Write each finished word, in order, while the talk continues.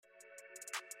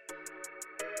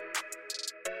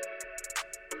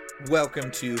Welcome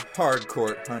to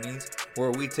Hardcourt Honeys, where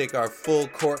we take our full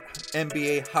court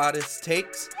NBA hottest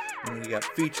takes, and we got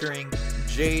featuring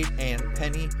Jade and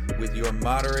Penny with your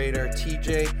moderator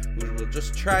TJ, who will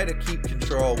just try to keep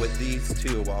control with these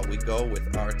two while we go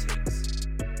with our takes.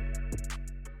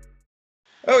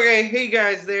 Okay, hey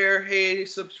guys there, hey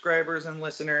subscribers and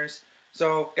listeners.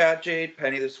 So got Jade,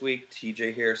 Penny this week,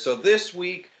 TJ here. So this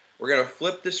week we're gonna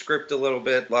flip the script a little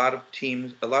bit. A lot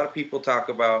of people talk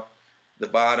about the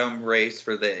bottom race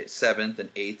for the 7th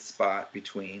and 8th spot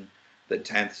between the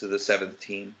 10th to the 7th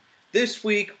team. This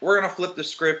week, we're going to flip the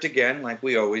script again, like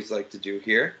we always like to do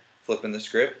here, flipping the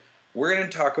script. We're going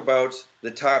to talk about the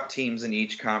top teams in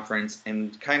each conference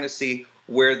and kind of see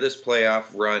where this playoff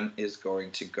run is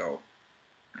going to go.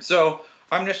 So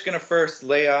I'm just going to first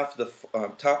lay off the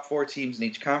top 4 teams in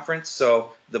each conference.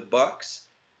 So the Bucks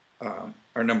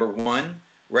are number 1,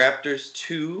 Raptors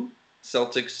 2,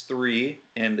 Celtics 3,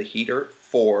 and the Heat are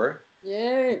 4.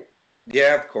 Yay.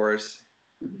 Yeah, of course.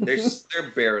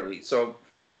 They're barely. So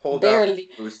hold off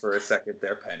for a second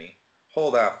there, Penny.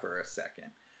 Hold off for a second.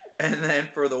 And then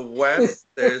for the West,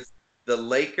 there's the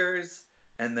Lakers,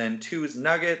 and then 2 is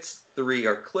Nuggets, 3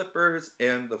 are Clippers,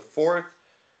 and the 4th,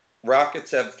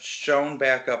 Rockets have shown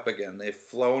back up again. They've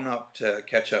flown up to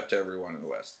catch up to everyone in the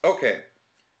West. Okay,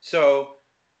 so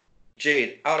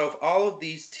Jade, out of all of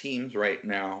these teams right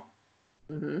now,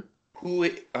 who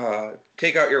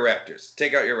take out your Raptors?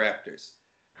 Take out your Raptors.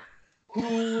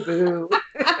 Who?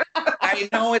 I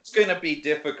know it's going to be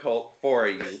difficult for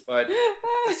you, but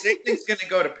the same thing's going to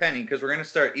go to Penny because we're going to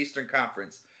start Eastern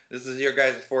Conference. This is your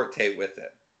guys' forte with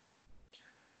it.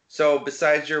 So,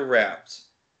 besides your Raps,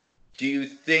 do you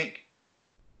think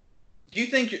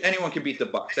anyone can beat the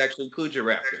Bucks? Actually, include your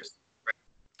Raptors.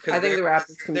 I think the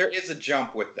Raptors can. There is a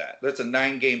jump with that. That's a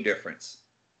 9-game difference.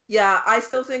 Yeah, I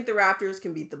still think the Raptors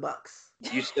can beat the Bucks.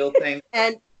 You still think?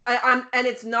 And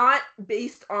it's not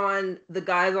based on the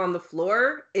guys on the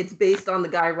floor. It's based on the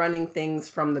guy running things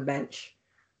from the bench.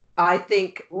 I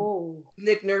think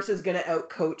Nick Nurse is going to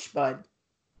outcoach Bud.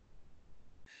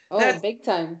 Big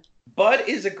time. Bud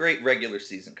is a great regular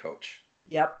season coach.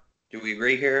 Yep. Do we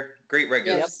agree here? Great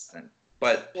regular season.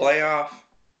 But playoff?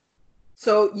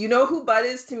 So you know who Bud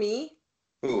is to me?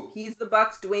 Who? He's the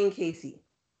Bucks' Dwayne Casey.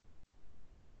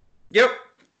 Yep.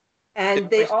 And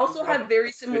they also have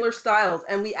very similar styles.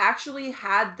 And we actually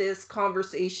had this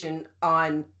conversation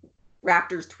on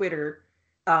Raptors Twitter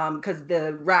because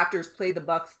the Raptors play the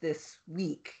Bucks this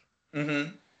week.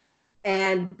 Mm-hmm.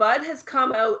 And Bud has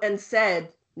come out and said,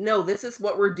 no, this is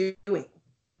what we're doing.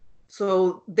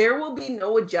 So there will be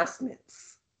no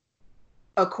adjustments,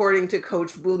 according to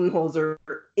Coach Budenholzer,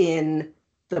 in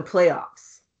the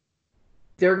playoffs.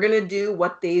 They're going to do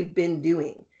what they've been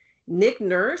doing. Nick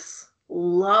Nurse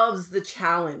loves the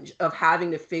challenge of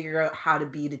having to figure out how to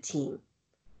beat a team.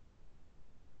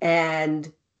 And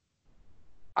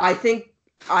I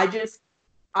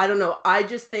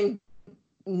just think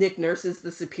Nick Nurse is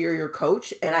the superior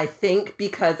coach. And I think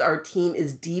because our team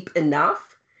is deep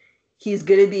enough, he's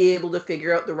going to be able to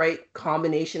figure out the right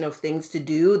combination of things to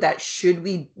do that should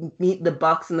we meet the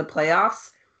Bucks in the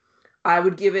playoffs, I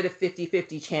would give it a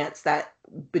 50-50 chance that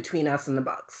between us and the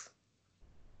Bucks.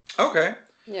 Okay.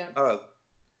 Yeah.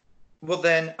 Well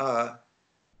then,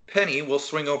 Penny, we'll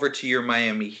swing over to your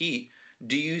Miami Heat.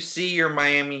 Do you see your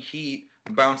Miami Heat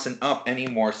bouncing up any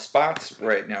more spots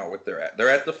right now with they're at? They're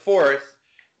at the 4th,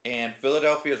 and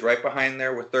Philadelphia is right behind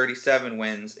there with 37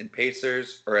 wins, and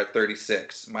Pacers are at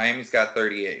 36. Miami's got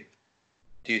 38.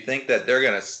 Do you think that they're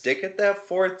going to stick at that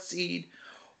 4th seed,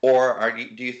 or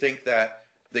do you think that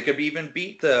they could even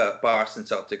beat the Boston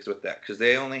Celtics with that? Because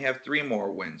they only have 3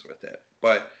 more wins with it.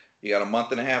 But you got a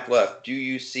month and a half left. Do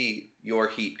you see your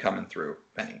Heat coming through,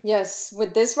 Penny? Yes,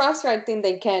 with this roster, I think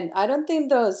they can. I don't think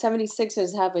the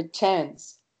 76ers have a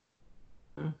chance.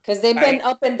 Because they've been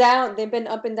up and down. They've been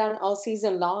up and down all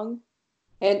season long.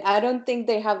 And I don't think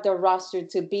they have the roster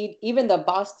to beat even the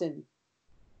Boston.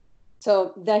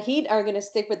 So the Heat are going to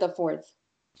stick with the 4th.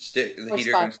 The Heat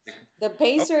are going to stick. The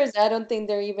Pacers, I don't think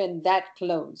they're even that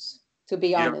close, to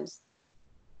be honest.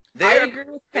 I agree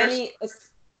with Penny.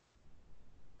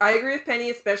 I agree with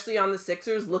Penny, especially on the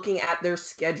Sixers, looking at their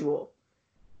schedule.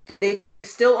 They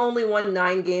still only won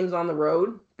 9 games on the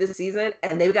road this season,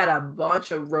 and they've got a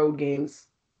bunch of road games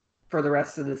for the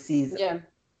rest of the season. Yeah.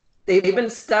 They've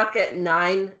been stuck at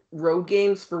 9 road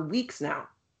games for weeks now.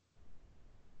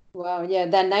 Wow, yeah,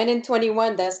 that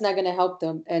 9-21, that's not going to help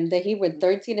them. And the Heat with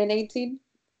 13-18,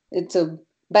 it's a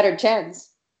better chance.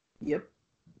 Yep.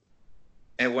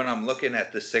 And when I'm looking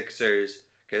at the Sixers,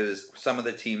 because some of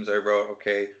the teams I wrote,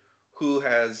 okay,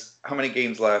 how many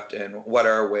games left and what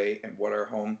are away and what are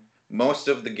home? most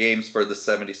of the games for the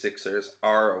 76ers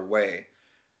are away.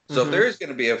 So if there is going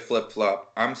to be a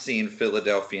flip-flop, I'm seeing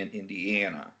Philadelphia and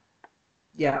Indiana.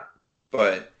 Yeah.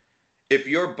 But if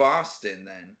you're Boston,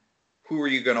 then who are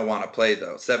you going to want to play,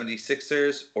 though?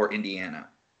 76ers or Indiana?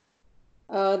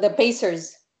 The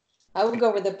Pacers. I would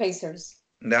go with the Pacers.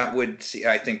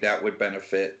 I think that would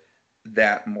benefit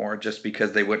that more just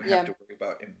because they wouldn't have to worry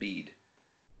about Embiid.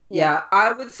 Yeah,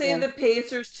 I would say the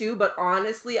Pacers too, but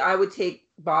honestly, I would take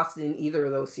Boston in either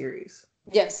of those series.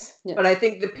 Yes. But I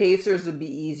think the Pacers would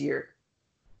be easier.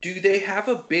 Do they have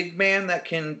a big man that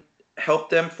can help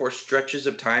them for stretches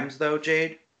of times, though,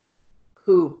 Jade?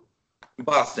 Who?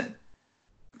 Boston.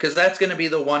 Because that's going to be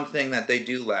the one thing that they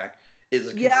do lack is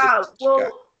a consistent guy.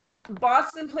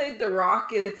 Boston played the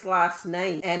Rockets last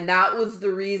night, and that was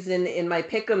the reason in my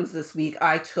pick'ems this week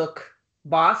I took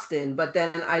Boston, but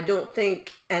then I don't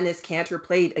think Enes Kanter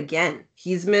played again.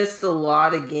 He's missed a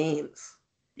lot of games.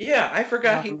 Yeah, I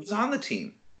forgot he was on the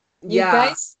team. You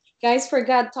guys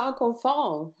forgot Taco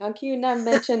Fall. How can you not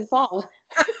mention Fall?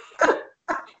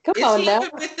 Come on now. Is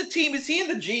he with the team? Is he in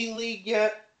the G League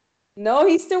yet? No,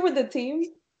 he's still with the team.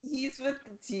 He's with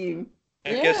the team.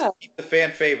 I guess he's the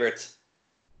fan favorites.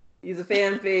 He's a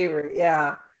fan favorite,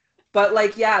 yeah. But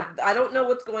I don't know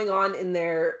what's going on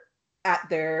at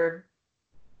their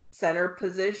center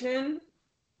position.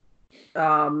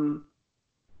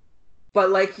 But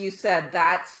like you said,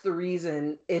 that's the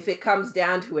reason. If it comes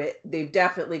down to it, they've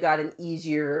definitely got an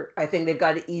easier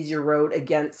road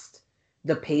against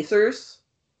the Pacers.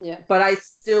 Yeah. But I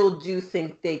still do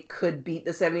think they could beat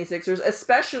the 76ers,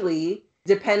 especially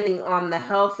depending on the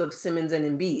health of Simmons and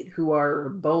Embiid, who are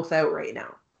both out right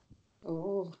now.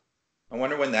 Oh. I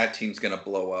wonder when that team's going to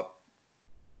blow up.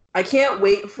 I can't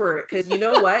wait for it, because you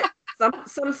know what?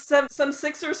 Some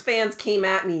Sixers fans came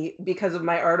at me because of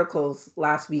my articles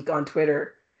last week on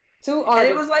Twitter. And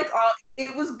it was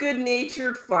it was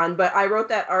good-natured fun, but I wrote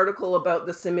that article about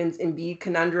the Simmons Embiid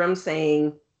conundrum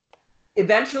saying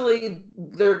eventually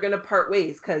they're going to part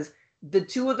ways because the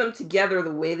two of them together,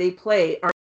 the way they play,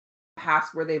 aren't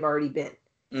past where they've already been.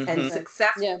 Mm-hmm. And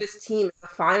success for this team is a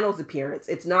finals appearance.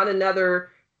 It's not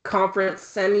another conference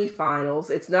semifinals.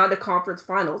 It's not a conference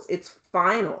finals. It's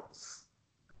finals.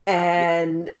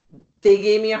 And they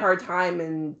gave me a hard time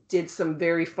and did some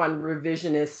very fun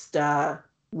revisionist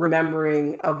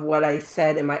remembering of what I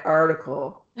said in my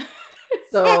article.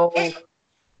 So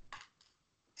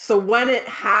when it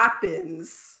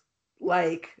happens,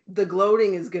 the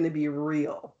gloating is going to be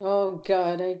real. Oh,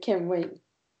 God, I can't wait.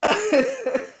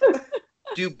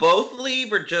 Do both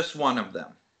leave or just one of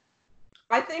them?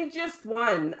 I think just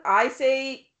one. I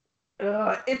say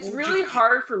it's really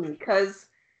hard for me because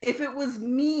if it was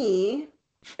me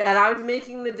and I was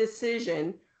making the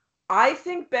decision, I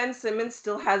think Ben Simmons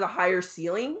still has a higher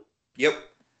ceiling. Yep.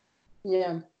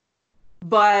 Yeah.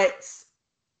 But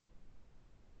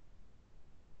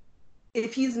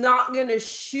if he's not going to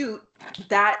shoot,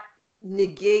 that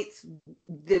negates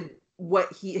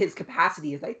his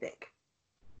capacity is, I think.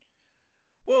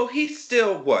 Well, he's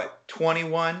still,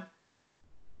 21?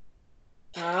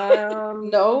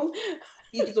 No.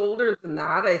 He's older than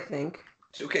that, I think.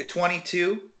 Okay,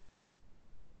 22?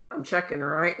 I'm checking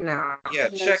right now. Yeah,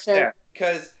 check that.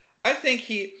 Because I think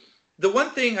the one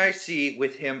thing I see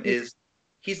with him is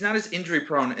he's not as injury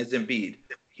prone as Embiid.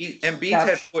 Embiid's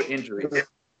had foot injuries.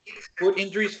 Foot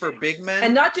injuries for big men.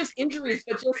 And not just injuries,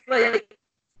 but just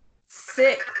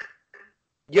sick.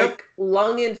 Yep.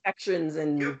 Lung infections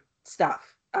and stuff.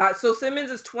 So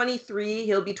Simmons is 23.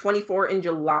 He'll be 24 in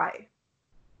July.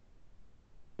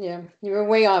 Yeah, you were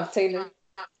way off, Taylor.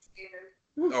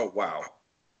 Oh, wow.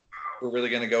 We're really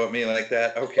going to go at me like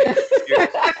that? Okay.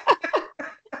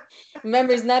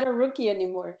 Remember, he's not a rookie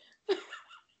anymore.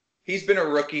 He's been a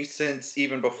rookie since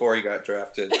even before he got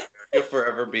drafted. He'll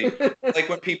forever be. Like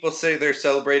when people say they're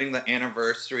celebrating the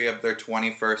anniversary of their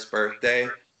 21st birthday,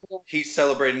 he's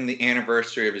celebrating the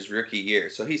anniversary of his rookie year.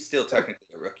 So he's still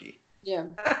technically a rookie. Yeah.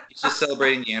 He's just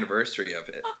celebrating the anniversary of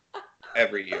it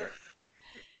every year.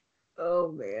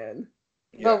 Oh, man.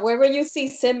 Yeah. But where will you see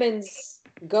Simmons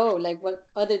go? What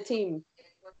other team?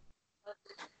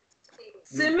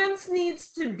 Simmons needs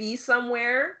to be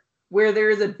somewhere where there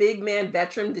is a big man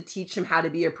veteran to teach him how to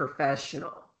be a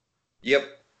professional.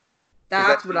 Yep.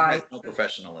 That's what I... No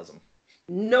professionalism.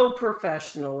 No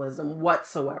professionalism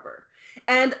whatsoever.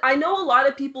 And I know a lot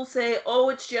of people say, oh,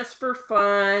 it's just for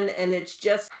fun, and it's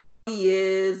just how he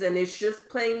is, and it's just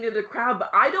playing to the crowd. But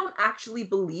I don't actually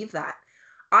believe that.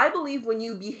 I believe when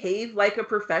you behave like a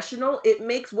professional, it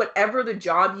makes whatever the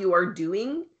job you are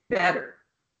doing better.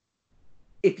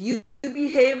 If you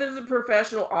behave as a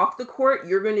professional off the court,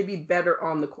 you're going to be better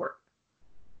on the court.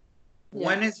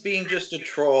 when is being just a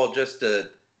troll just a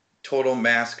total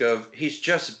mask of he's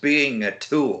just being a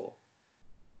tool?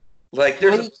 Like,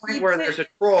 there's a point where there's a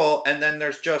troll and then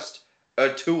there's just a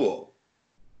tool.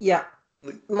 Yeah.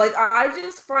 Like, I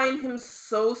just find him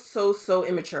so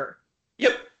immature.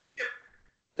 Yep.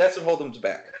 That's what holds him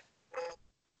back.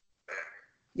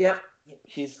 Yep.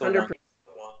 He's the 100%.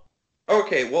 One.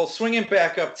 Okay, well, swinging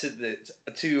back up to the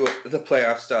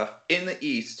playoff stuff in the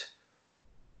East.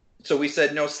 So we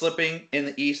said no slipping in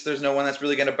the East. There's no one that's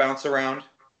really going to bounce around.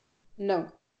 No,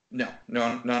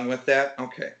 none with that.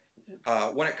 Okay.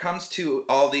 When it comes to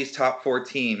all these top 4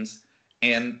 teams,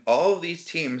 and all of these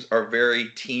teams are very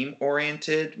team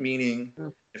oriented, meaning,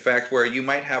 in fact, where you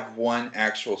might have one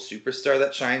actual superstar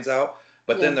that shines out,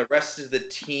 but then the rest of the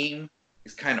team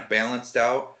is kind of balanced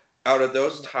out. Out of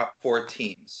those top 4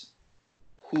 teams,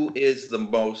 who is the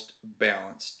most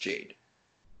balanced, Jade?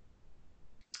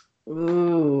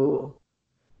 Ooh.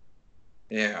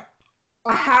 Yeah.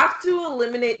 I have to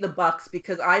eliminate the Bucks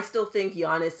because I still think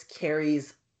Giannis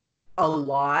carries a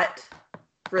lot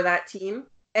for that team.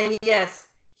 And yes,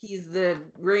 he's the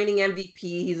reigning MVP.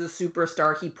 He's a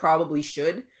superstar. He probably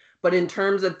should. But in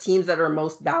terms of teams that are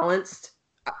most balanced,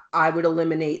 I would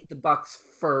eliminate the Bucks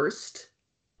first.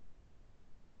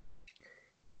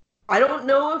 I don't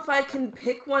know if I can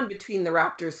pick one between the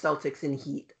Raptors, Celtics, and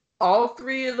Heat. All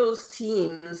 3 of those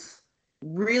teams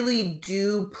really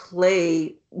do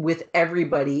play with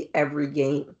everybody every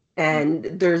game. And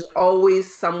there's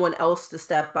always someone else to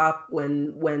step up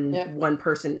when one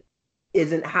person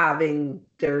isn't having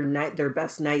their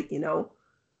best night, you know?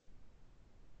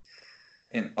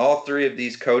 And all 3 of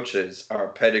these coaches are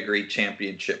pedigree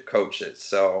championship coaches.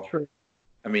 So, True.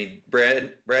 I mean,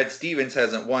 Brad Stevens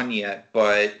hasn't won yet,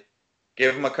 but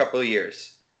give him a couple of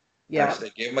years. Yeah.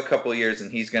 Give him a couple of years,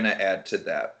 and he's going to add to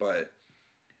that. But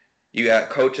you got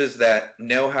coaches that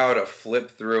know how to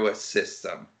flip through a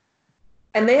system.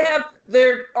 And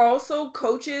they're also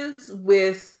coaches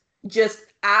with just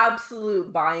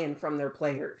absolute buy-in from their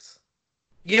players.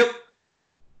 Yep.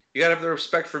 You got to have the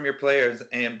respect from your players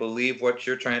and believe what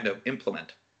you're trying to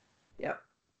implement. Yep.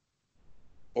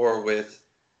 Or with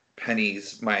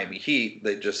Penny's Miami Heat,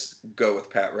 they just go with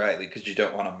Pat Riley because you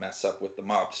don't want to mess up with the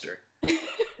mobster.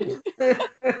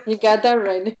 You got that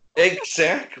right.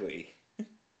 Exactly.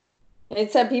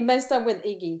 Except he messed up with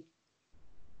Iggy.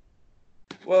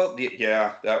 Well,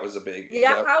 yeah, that was a big.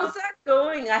 Yeah, how's that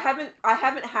going? I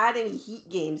haven't had any Heat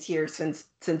games here since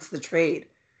the trade.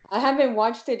 I haven't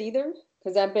watched it either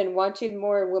because I've been watching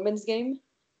more women's game,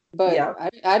 but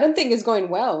I don't think it's going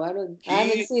well. I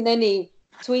haven't seen any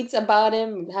tweets about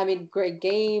him having great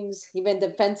games, even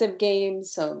defensive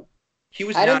games. So he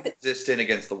was non-existent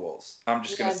against the Wolves. I'm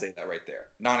just gonna say that right there,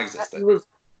 non-existent. He was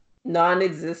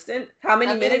non-existent. How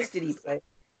many minutes did he play?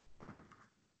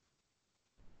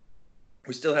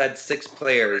 We still had 6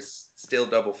 players, still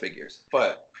double figures.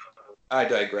 But I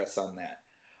digress on that.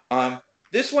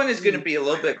 This one is going to be a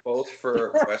little bit both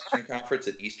for Western Conference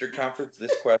and Eastern Conference.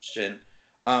 This question,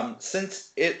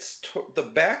 since it's the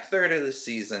back third of the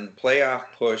season,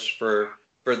 playoff push for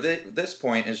this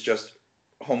point is just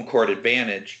home court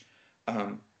advantage.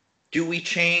 Do we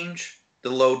change the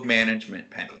load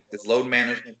management, Penny? Is load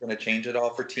management going to change at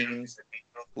all for teams?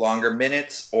 Longer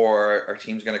minutes, or are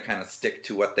teams going to kind of stick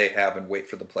to what they have and wait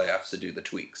for the playoffs to do the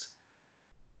tweaks?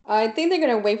 I think they're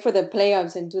going to wait for the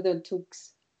playoffs and do the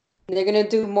tweaks. They're going to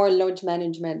do more load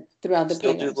management throughout the playoffs.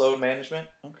 Still do load management?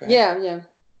 Okay. Yeah.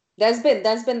 That's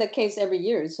been the case every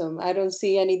year, so I don't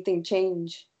see anything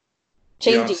changing.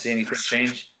 You don't see anything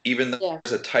change, even though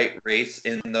there's a tight race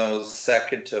in those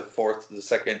second,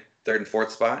 third, and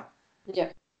fourth spot?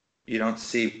 Yeah. You don't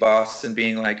see Boston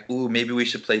being like, ooh, maybe we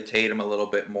should play Tatum a little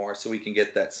bit more so we can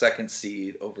get that second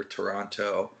seed over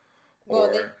Toronto.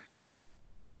 They're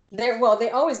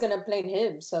always going to play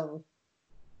him, so.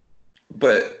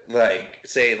 But,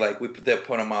 they'll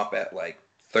put them up at,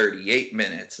 38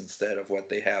 minutes instead of what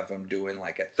they have them doing,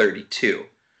 at 32.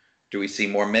 Do we see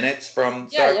more minutes from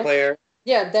star player?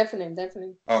 Yeah,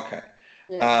 definitely. Okay.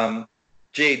 Yeah.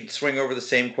 Jade, swing over the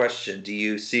same question. Do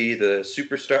you see the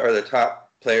superstar or the top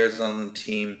players on the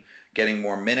team getting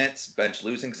more minutes, bench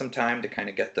losing some time to kind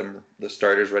of get the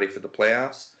starters ready for the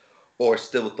playoffs, or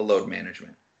still with the load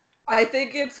management? I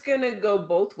think it's going to go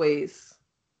both ways.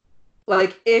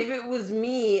 If it was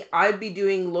me, I'd be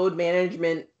doing load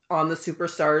management on the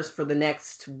superstars for the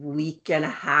next week and a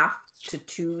half to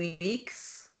 2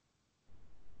 weeks.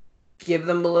 Give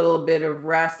them a little bit of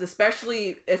rest,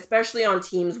 especially on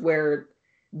teams where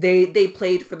they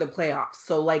played for the playoffs.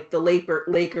 So the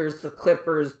Lakers, the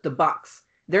Clippers, the Bucks,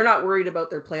 they're not worried about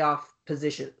their playoff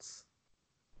positions.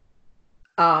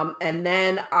 And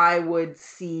then I would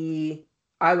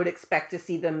expect to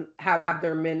see them have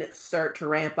their minutes start to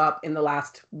ramp up in the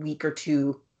last week or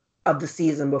two of the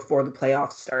season before the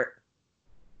playoffs start.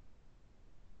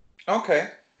 Okay.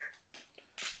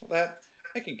 Well,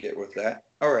 I can get with that.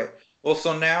 All right. Well,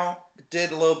 so now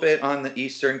did a little bit on the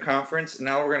Eastern Conference.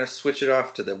 Now we're going to switch it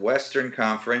off to the Western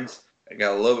Conference. I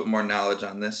got a little bit more knowledge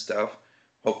on this stuff.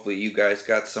 Hopefully you guys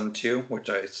got some too, which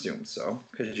I assume so,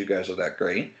 because you guys are that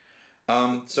great.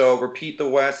 So repeat the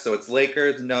West. So it's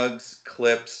Lakers, Nugs,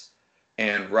 Clips,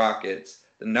 and Rockets.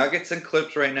 The Nuggets and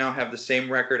Clips right now have the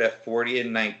same record at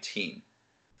 40-19.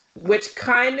 Which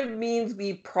kind of means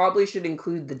we probably should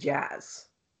include the Jazz.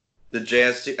 The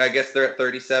Jazz, I guess they're at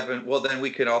 37. Well, then we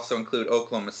could also include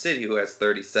Oklahoma City, who has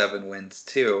 37 wins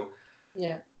too.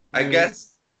 Yeah. I guess.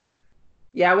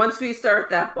 Yeah, once we start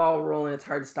that ball rolling, it's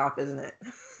hard to stop, isn't it?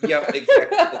 Yep,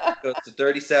 exactly. It goes to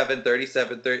 37, 30.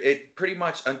 It pretty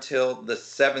much until the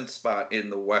 7th spot in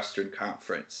the Western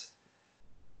Conference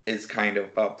is kind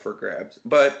of up for grabs.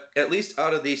 But at least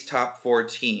out of these top 4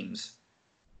 teams,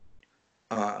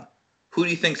 who do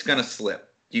you think's going to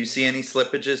slip? Do you see any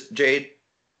slippages, Jade?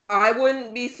 I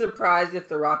wouldn't be surprised if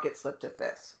the Rockets slipped to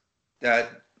 5th.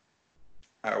 That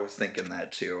I was thinking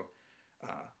that too.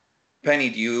 Penny,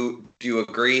 do you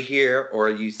agree here, or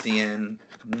are you seeing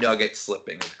Nuggets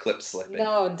slipping, or Clips slipping?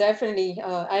 No, definitely.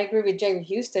 I agree with Jay.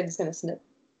 Houston's going to slip.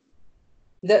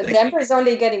 Denver's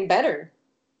only getting better.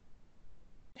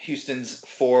 Houston's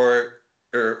 4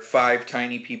 or 5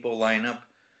 tiny people lineup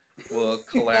will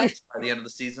collapse by the end of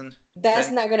the season. That's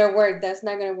not going to work. That's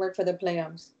not going to work for the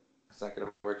playoffs. It's not going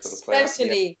to work for the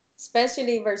playoffs.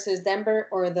 Especially versus Denver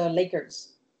or the Lakers.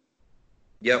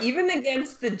 Yep. Even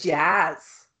against the Jazz.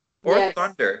 Or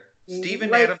Thunder.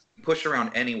 Steven Adams can push around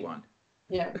anyone.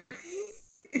 Yeah.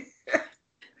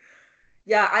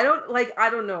 Yeah, I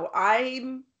don't know.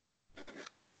 I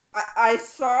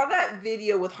saw that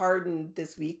video with Harden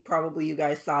this week. Probably you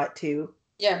guys saw it too.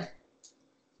 Yeah.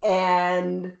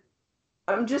 And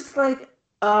I'm just like,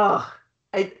 oh,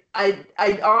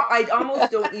 I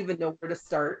almost don't even know where to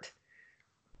start.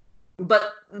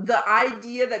 But the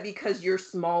idea that because you're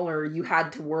smaller, you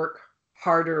had to work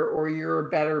harder or you're a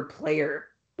better player,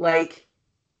 like,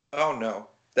 oh no,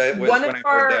 that was when I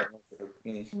heard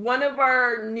that. One of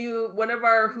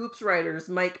our hoops writers,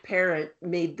 Mike Parent,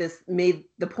 made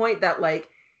the point that, like,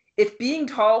 if being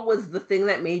tall was the thing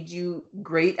that made you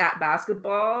great at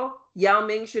basketball, Yao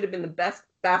Ming should have been the best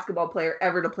basketball player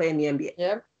ever to play in the NBA.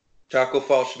 Yep. Taco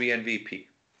Fall should be MVP.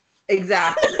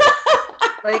 Exactly.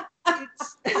 Like,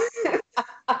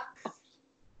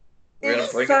 we're gonna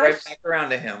bring it right back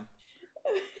around to him.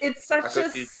 It's such a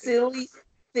silly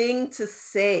thing to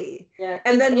say. Yeah.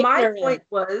 And then my point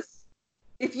was,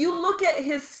 if you look at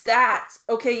his stats,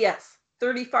 okay, yes,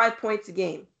 35 points a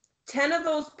game. 10 of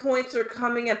those points are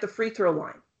coming at the free throw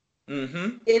line.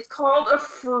 Mm-hmm. It's called a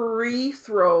free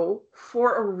throw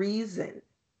for a reason.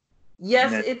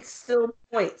 Yes, it's still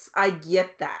points. I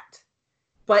get that.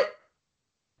 But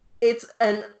it's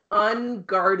an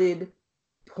unguarded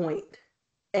point.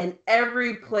 And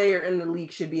every player in the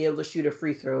league should be able to shoot a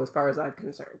free throw as far as I'm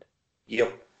concerned.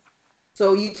 Yep.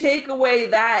 So you take away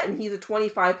that and he's a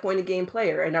 25-point-a-game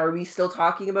player. And are we still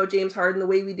talking about James Harden the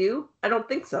way we do? I don't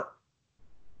think so.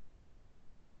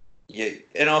 Yeah,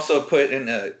 and also put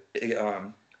in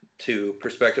to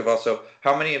perspective also,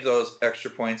 how many of those extra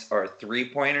points are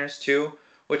 3-pointers too?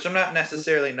 Which I'm not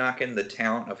necessarily knocking the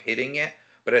talent of hitting it,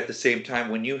 but at the same time,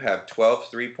 when you have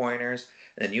 12 3-pointers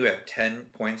and you have 10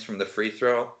 points from the free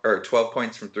throw, or 12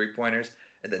 points from 3-pointers,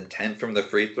 and then 10 from the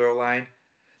free throw line,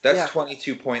 that's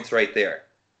 22 points right there.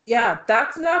 Yeah,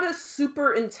 that's not a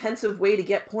super intensive way to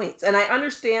get points. And I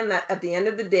understand that at the end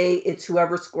of the day, it's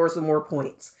whoever scores the more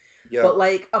points. Yep. But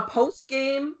like a post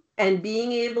game and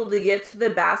being able to get to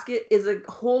the basket is a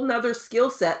whole nother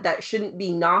skill set that shouldn't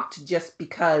be knocked just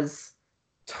because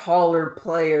taller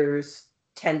players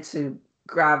tend to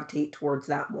gravitate towards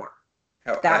that more.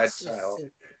 That's just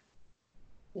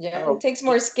it takes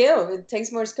more skill. It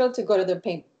takes more skill to go to the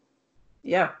paint.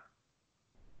 Yeah.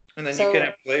 And then you can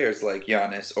have players like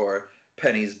Giannis or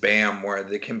Penny's Bam where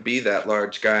they can be that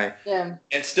large guy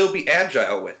and still be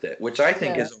agile with it, which I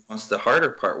think is almost the harder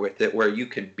part with it, where you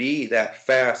can be that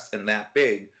fast and that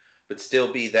big, but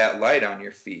still be that light on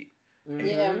your feet. Mm-hmm.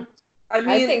 Yeah. I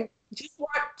mean, just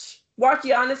watch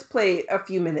Giannis play a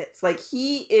few minutes. Like,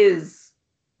 he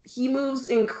moves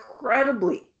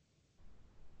incredibly.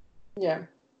 Yeah.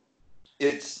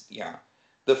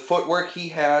 The footwork he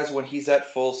has when he's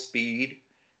at full speed,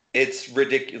 it's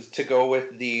ridiculous. To go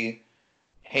with the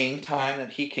hang time that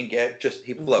he can get,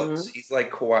 he floats. Mm-hmm. He's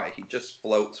like Kawhi. He just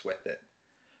floats with it.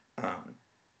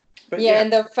 But yeah,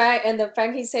 and the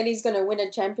fact he said he's gonna win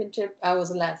a championship, I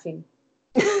was laughing.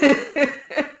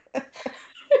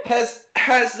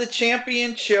 Has the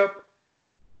championship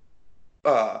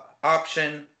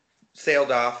option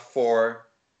sailed off for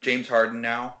James Harden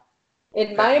now?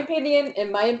 In my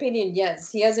opinion,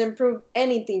 yes. He hasn't proved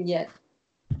anything yet.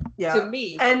 Yeah. To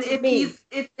me. And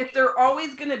if they're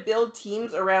always gonna build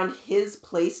teams around his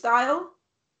play style,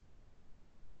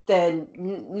 then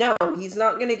no, he's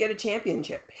not gonna get a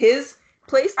championship. His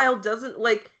play style doesn't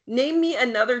name me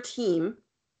another team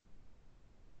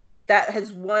that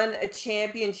has won a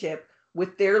championship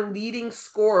with their leading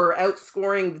scorer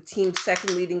outscoring the team's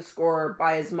second leading scorer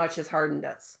by as much as Harden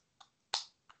does.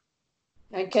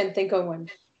 I can't think of one.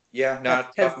 Yeah,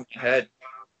 not top of my head.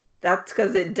 That's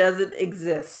because it doesn't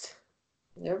exist.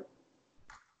 Yep.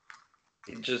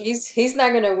 He's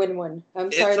not gonna win one.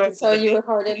 I'm sorry to tell you,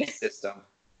 Harden. System.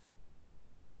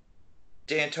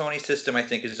 D'Antoni's system, I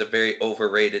think, is a very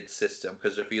overrated system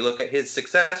because if you look at his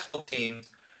successful teams,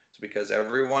 it's because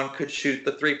everyone could shoot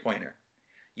the three-pointer.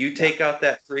 You take out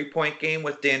that three-point game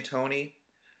with D'Antoni,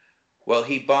 well,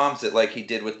 he bombs it like he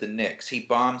did with the Knicks. He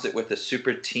bombs it with a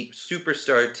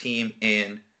superstar team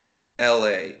in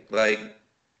LA. Like,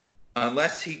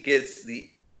 unless he gets the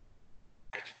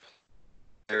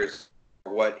players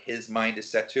what his mind is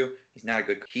set to, he's not a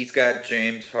good. He's got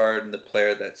James Harden, the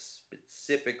player that's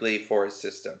specifically for his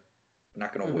system.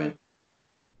 Not going to win.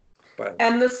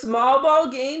 And the small ball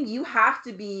game, you have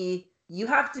to be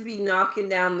knocking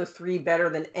down the three better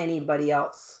than anybody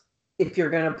else if you're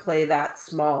going to play that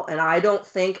small. And I don't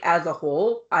think, as a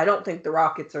whole, the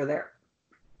Rockets are there.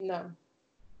 No.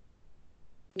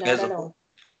 Not at all.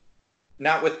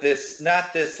 Not this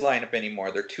lineup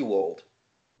anymore. They're too old.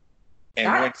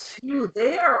 And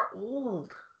they are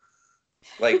old.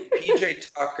 Like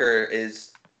PJ Tucker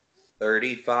is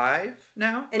 35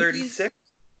 now, 36.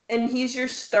 And he's your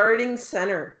starting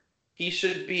center. He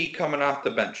should be coming off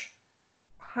the bench.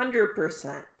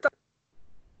 100%.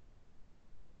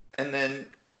 And then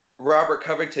Robert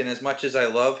Covington, as much as I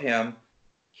love him,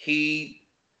 he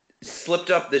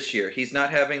slipped up this year. He's not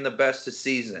having the best of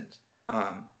seasons.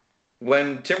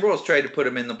 When Timberwolves tried to put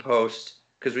him in the post,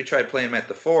 because we tried playing him at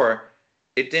the 4,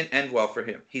 it didn't end well for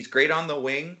him. He's great on the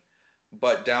wing,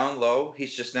 but down low,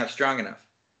 he's just not strong enough.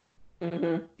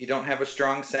 Mm-hmm. You don't have a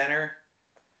strong center.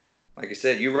 Like I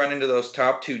said, you run into those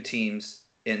top two teams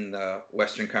in the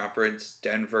Western Conference,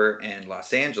 Denver and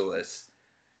Los Angeles.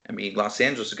 I mean, Los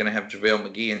Angeles is going to have JaVale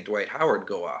McGee and Dwight Howard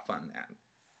go off on that.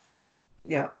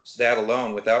 Yeah. So that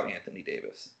alone without Anthony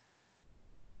Davis.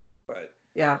 But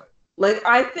yeah.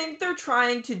 I think they're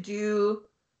trying to do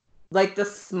the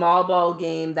small ball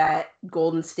game that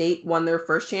Golden State won their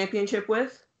first championship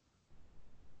with.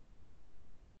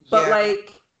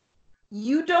 But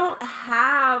you don't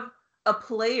have a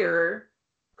player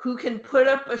who can put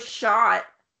up a shot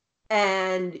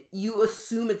and you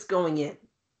assume it's going in.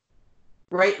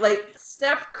 Right?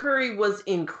 Steph Curry was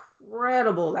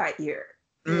incredible that year.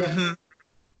 Mm-hmm.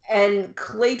 And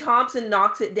Klay Thompson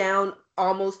knocks it down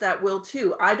almost at will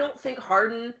too. I don't think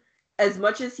Harden, as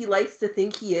much as he likes to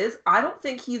think he is, I don't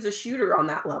think he's a shooter on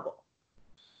that level.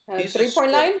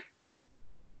 3-point line?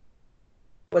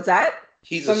 What's that?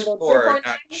 He's a scorer,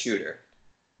 not a shooter.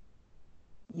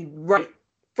 Right.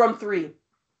 From 3.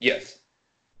 Yes.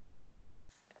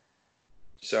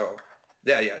 So,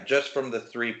 yeah, just from the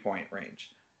 3-point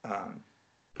range.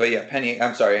 But yeah, Penny,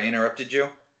 I'm sorry, I interrupted you.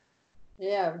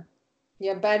 Yeah.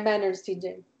 Yeah, bad manners,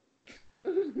 TJ.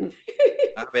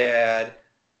 Not bad.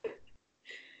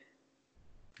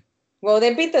 Well,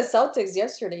 they beat the Celtics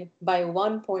yesterday by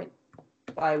 1 point.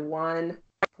 By 1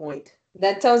 point.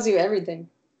 That tells you everything.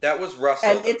 That was Russell.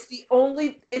 And it's the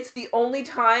only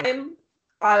time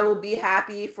I will be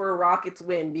happy for a Rockets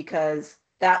win because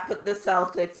that put the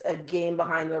Celtics a game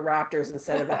behind the Raptors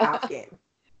instead of a half game.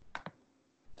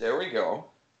 There we go.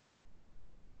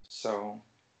 So,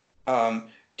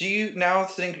 do you now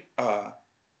think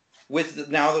with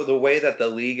the way that the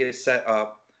league is set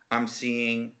up, I'm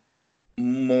seeing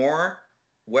more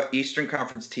Eastern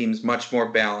Conference teams much more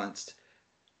balanced.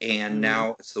 And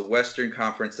now it's the Western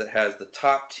Conference that has the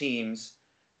top teams,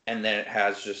 and then it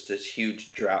has just this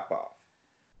huge drop-off.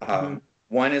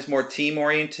 One is more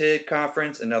team-oriented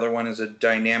conference. Another one is a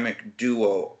dynamic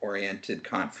duo-oriented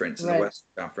conference in the Western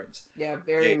Conference. Yeah,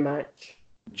 very much.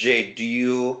 Jade, do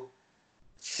you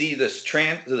see the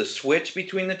switch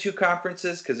between the two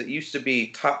conferences? Because it used to be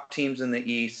top teams in the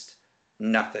East,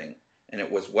 nothing, and it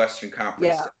was Western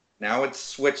Conference. Yeah. Now it's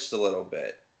switched a little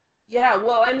bit. Yeah,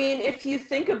 well, I mean, if you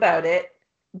think about it,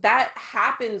 that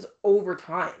happens over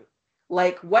time.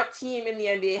 What team in the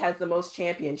NBA has the most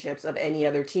championships of any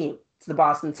other team? It's the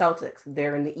Boston Celtics.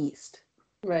 They're in the East.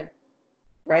 Right.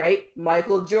 Right?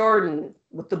 Michael Jordan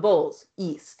with the Bulls,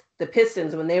 East. The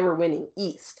Pistons, when they were winning,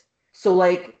 East. So,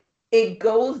 like, it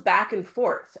goes back and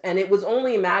forth. And it was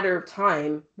only a matter of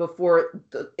time before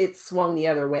it swung the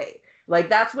other way. Like,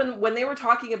 that's when they were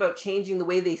talking about changing the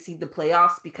way they see the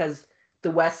playoffs because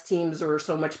the West teams were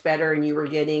so much better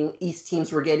and East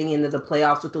teams were getting into the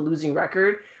playoffs with the losing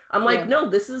record. I'm like, no,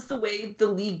 this is the way the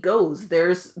league goes.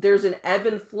 There's an ebb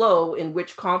and flow in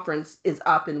which conference is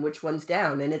up and which one's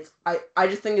down. And I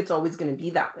just think it's always going to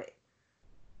be that way.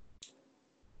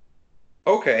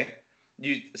 Okay.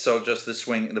 So just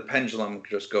the pendulum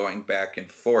just going back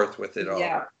and forth with it all.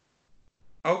 Yeah.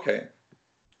 Okay.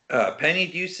 Penny,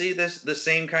 do you see the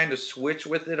same kind of switch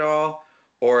with it all?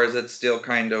 Or is it still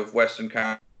kind of Western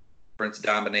Conference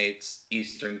dominates,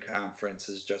 Eastern Conference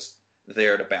is just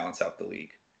there to balance out the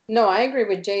league? No, I agree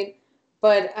with Jade,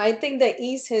 but I think the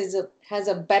East has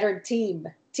a better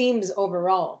teams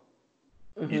overall.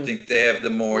 Mm-hmm. You think they have the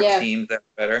more teams that are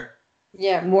better?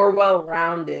 Yeah. More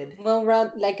well-rounded.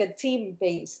 Like a team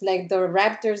base, like the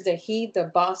Raptors, the Heat, the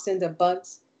Boston, the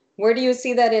Bucks. Where do you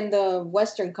see that in the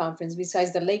Western Conference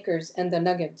besides the Lakers and the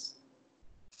Nuggets?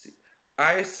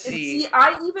 I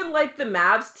even like the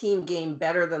Mavs team game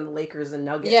better than the Lakers and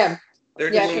Nuggets. Yeah.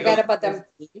 I forgot about them.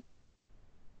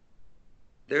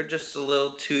 They're just a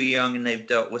little too young and they've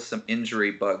dealt with some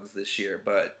injury bugs this year,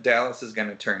 but Dallas is going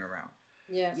to turn around.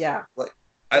 Yeah. Yeah. Like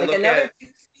another 2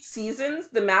 seasons,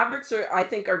 the Mavericks I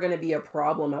think are going to be a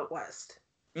problem out West.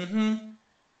 Mm-hmm.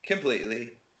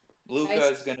 Completely. Luka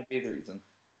is going to be the reason.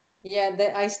 Yeah,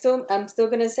 I'm still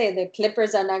going to say the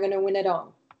Clippers are not going to win it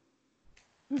all.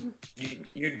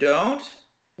 You don't?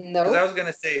 No. Because I was going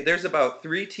to say there's about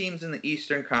 3 teams in the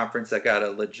Eastern Conference that got a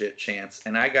legit chance,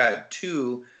 and I got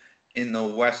 2 in the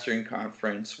Western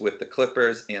Conference with the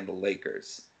Clippers and the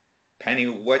Lakers. Penny,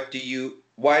 why do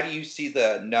you see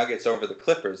the Nuggets over the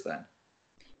Clippers then?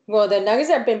 Well, the Nuggets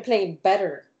have been playing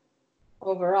better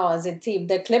overall as a team.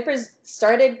 The Clippers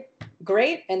started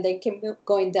great and they keep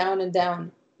going down and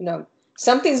down.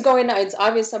 Something's going on. It's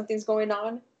obvious something's going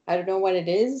on. I don't know what it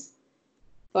is,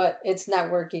 but it's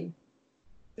not working.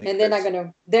 And they're not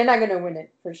gonna win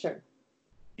it for sure.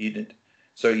 You did.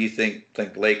 So you think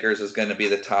Lakers is going to be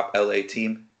the top LA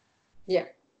team? Yeah.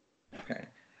 Okay.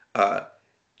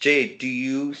 Jade, do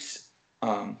you?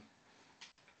 I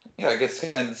guess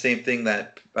kind of the same thing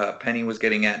that Penny was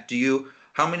getting at.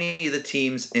 How many of the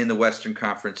teams in the Western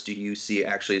Conference do you see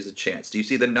actually as a chance? Do you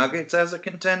see the Nuggets as a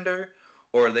contender,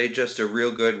 or are they just a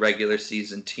real good regular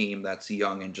season team that's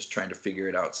young and just trying to figure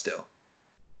it out still?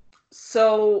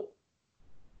 So,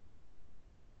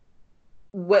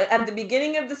 at the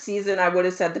beginning of the season, I would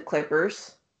have said the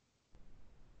Clippers.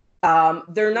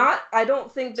 They're not. I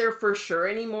don't think they're for sure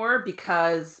anymore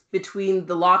because between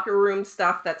the locker room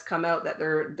stuff that's come out that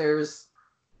they're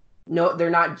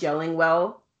not gelling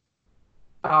well.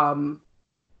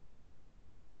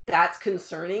 That's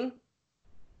concerning.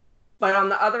 But on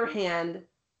the other hand,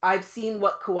 I've seen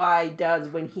what Kawhi does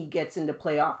when he gets into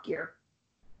playoff gear.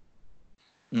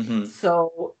 Mm-hmm.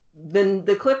 So then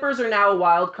the Clippers are now a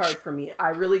wild card for me. I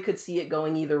really could see it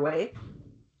going either way.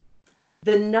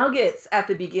 The Nuggets at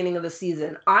the beginning of the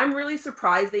season, I'm really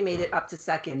surprised they made it up to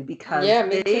second because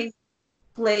they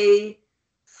play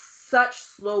such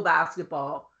slow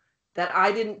basketball that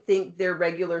I didn't think their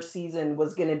regular season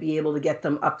was going to be able to get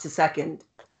them up to second.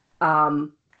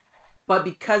 But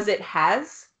because it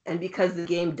has, and because the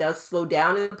game does slow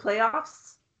down in the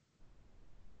playoffs,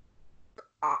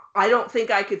 I don't think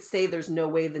I could say there's no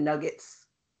way the Nuggets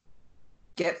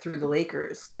get through the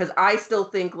Lakers. Because I still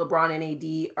think LeBron and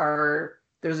AD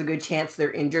there's a good chance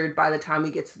they're injured by the time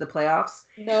we get to the playoffs.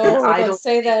 No, I don't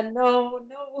say that.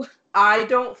 No. I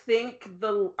don't think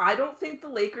the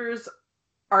Lakers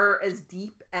are as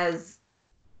deep as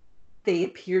they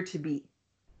appear to be.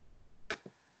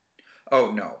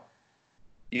 Oh no.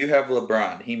 You have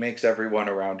LeBron. He makes everyone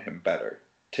around him better.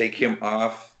 Take him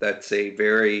off, that's a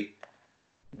very,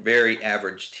 very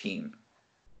average team.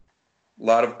 A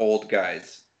lot of old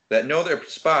guys that know their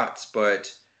spots,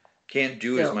 but can't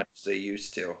do as much as they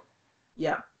used to.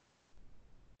 Yeah.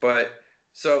 But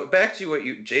so back to what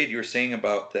Jade, you were saying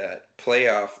about that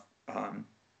playoff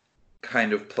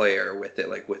kind of player with it,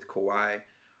 like with Kawhi.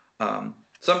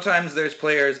 Sometimes there's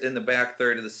players in the back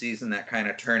third of the season that kind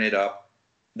of turn it up,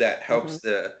 that helps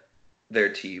their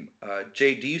team.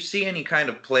 Jade, do you see any kind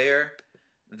of player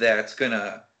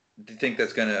do you think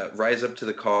that's gonna rise up to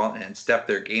the call and step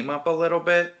their game up a little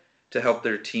bit to help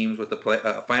their teams with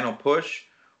the final push,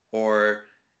 or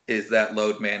is that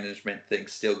load management thing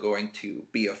still going to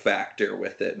be a factor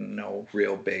with it and no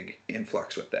real big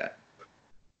influx with that?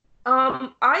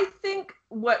 I think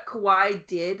what Kawhi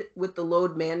did with the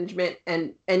load management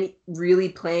and really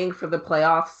playing for the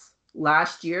playoffs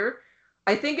last year,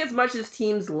 I think as much as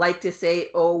teams like to say,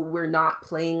 "Oh, we're not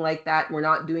playing like that, we're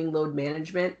not doing load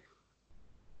management,"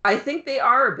 I think they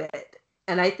are a bit.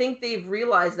 And I think they've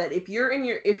realized that if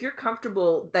you're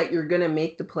comfortable that you're going to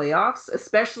make the playoffs,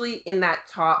 especially in that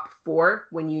top 4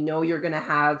 when you know you're going to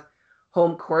have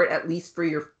home court at least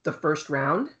for the first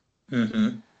round.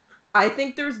 Mm-hmm. I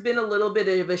think there's been a little bit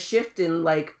of a shift in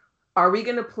like, are we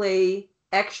going to play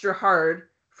extra hard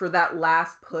for that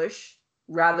last push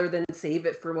rather than save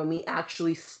it for when we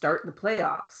actually start the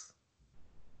playoffs?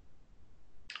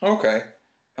 Okay.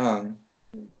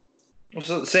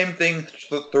 So the same thing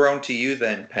thrown to you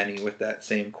then, Penny, with that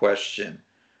same question.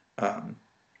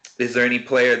 Is there any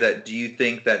player that do you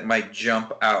think that might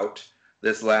jump out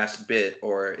this last bit,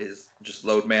 or is just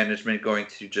load management going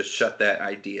to just shut that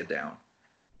idea down?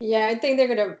 Yeah, I think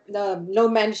the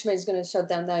load management is gonna shut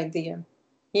down the idea.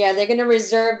 Yeah, they're gonna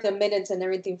reserve the minutes and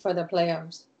everything for the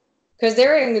playoffs because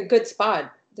they're in a good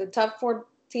spot. The top 4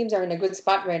 teams are in a good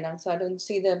spot right now, so I don't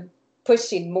see them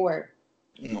pushing more.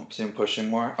 You don't see him pushing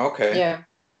more? Okay. Yeah.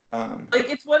 Like,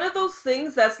 it's one of those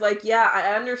things that's like, yeah,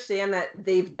 I understand that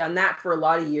they've done that for a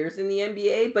lot of years in the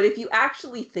NBA, but if you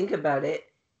actually think about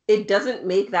it, it doesn't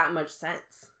make that much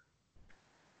sense.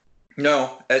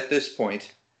 No, at this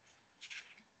point,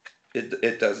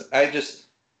 it doesn't. I just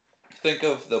think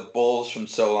of the Bulls from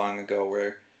so long ago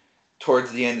where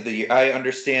towards the end of the year, I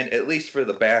understand, at least for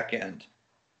the back end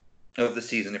of the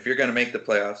season, if you're going to make the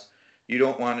playoffs, you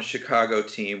don't want a Chicago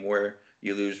team where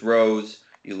you lose Rose,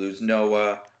 you lose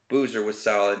Noah. Boozer was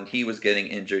solid, and he was getting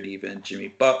injured even. Jimmy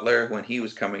Butler, when he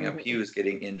was coming up, he was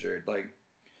getting injured. Like,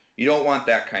 you don't want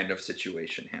that kind of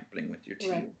situation happening with your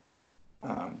team.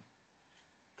 Right.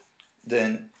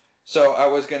 So I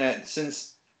was going to,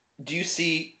 do you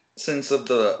see, since of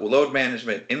the load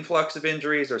management, influx of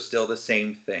injuries or still the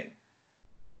same thing?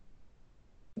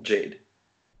 Jade.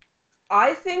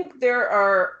 I think there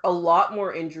are a lot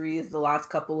more injuries the last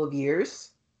couple of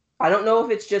years. I don't know if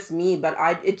it's just me, but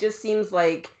it just seems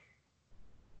like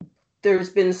there's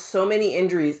been so many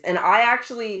injuries. And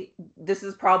this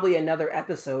is probably another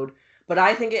episode, but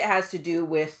I think it has to do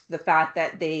with the fact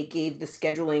that they gave the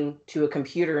scheduling to a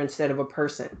computer instead of a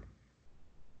person.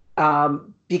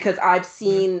 Because I've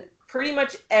seen pretty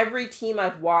much every team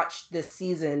I've watched this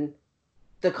season,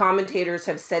 the commentators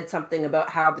have said something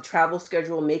about how the travel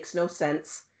schedule makes no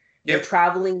sense. Yep. They're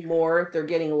traveling more, they're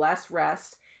getting less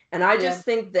rest. And I just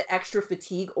think the extra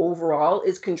fatigue overall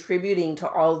is contributing to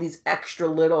all these extra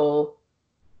little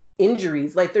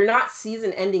injuries. Like, they're not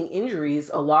season-ending injuries,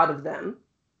 a lot of them.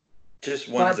 Just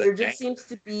ones but there just seems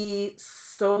to be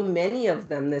so many of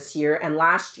them this year and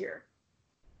last year.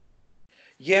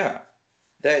 Yeah,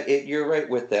 you're right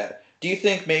with that. Do you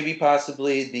think maybe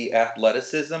possibly the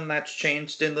athleticism that's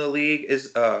changed in the league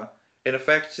is in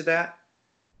effect to that?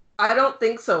 I don't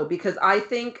think so, because I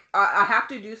think I have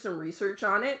to do some research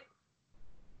on it.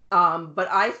 But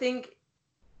I think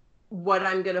what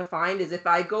I'm going to find is if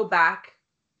I go back,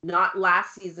 not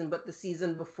last season, but the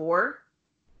season before,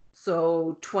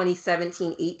 so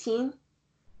 2017-18,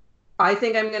 I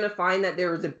think I'm going to find that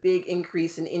there was a big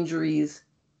increase in injuries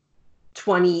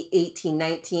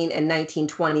 2018-19 and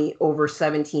 19-20 over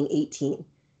 17-18.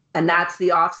 And that's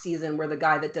the off season where the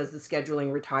guy that does the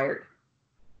scheduling retired.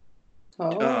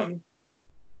 Oh.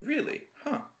 Really?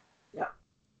 Huh. Yeah.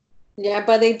 Yeah,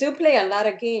 but they do play a lot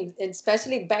of games,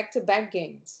 especially back-to-back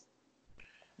games.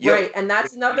 Right, and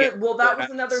that's that was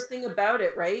another thing about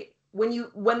it, right?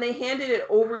 When they handed it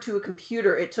over to a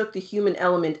computer, it took the human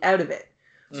element out of it.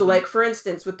 So, like, for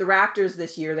instance, with the Raptors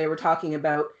this year, they were talking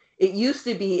about, it used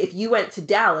to be if you went to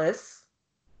Dallas,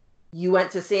 you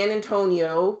went to San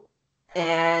Antonio,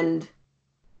 and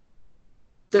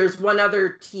there's one other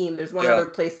team, there's one other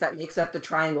place that makes up the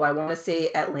triangle. I want to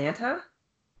say Atlanta.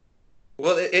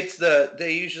 Well,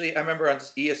 they usually, I remember on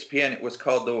ESPN, it was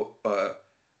called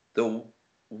the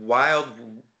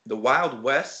Wild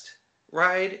West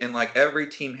ride, and like every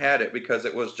team had it because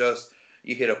it was just,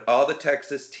 you hit up all the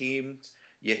Texas teams,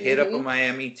 you hit up a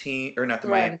Miami team, or not the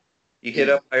Miami, you hit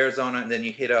up Arizona, and then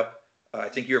you hit up, I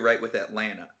think you're right with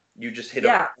Atlanta. You just hit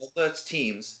up all those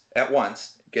teams at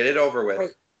once, get it over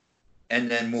with, and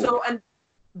then move. So, and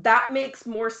that makes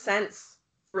more sense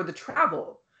for the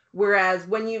travel. Whereas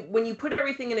when you put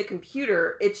everything in a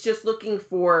computer, it's just looking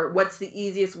for what's the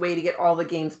easiest way to get all the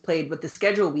games played with the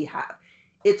schedule we have.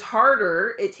 It's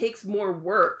harder. It takes more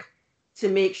work to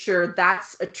make sure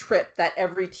that's a trip that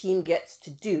every team gets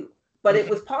to do. But it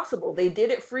was possible. They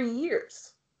did it for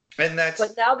years. And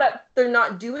but now that they're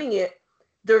not doing it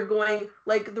they're going,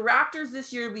 like the Raptors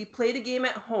this year, we played a game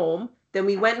at home, then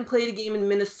we went and played a game in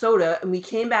Minnesota, and we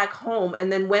came back home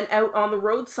and then went out on the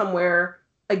road somewhere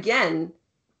again.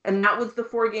 And that was the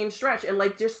 4-game stretch. And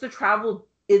like just the travel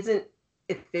isn't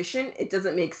efficient. It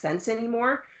doesn't make sense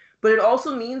anymore. But it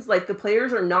also means like the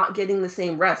players are not getting the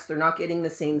same rest. They're not getting the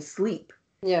same sleep.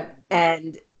 Yeah.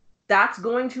 And that's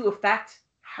going to affect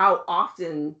how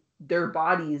often their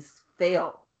bodies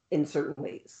fail in certain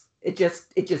ways. It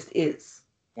just is.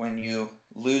 When you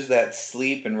lose that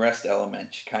sleep and rest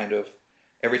element, kind of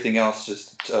everything else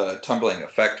just tumbling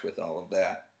effect with all of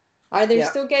that. Are they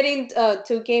still getting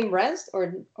 2-game rest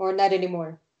or not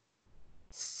anymore?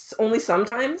 Only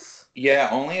sometimes. Yeah,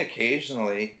 only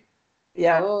occasionally.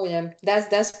 Yeah. Oh yeah,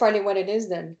 that's probably what it is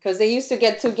then, because they used to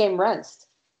get 2-game rest.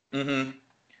 Mm-hmm.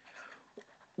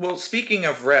 Well, speaking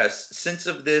of rest, since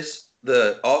of this,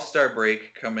 the All-Star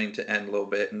break coming to end a little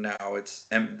bit, and now it's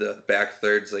the back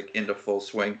third's like into full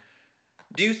swing.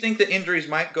 Do you think the injuries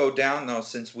might go down though,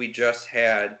 since we just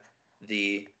had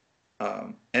the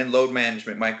and load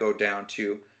management might go down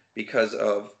too because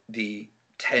of the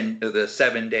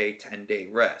 7-day, 10-day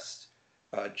rest?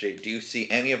 Jay, do you see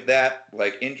any of that,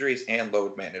 like injuries and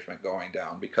load management going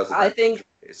down because of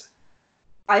injuries?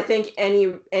 I think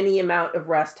any amount of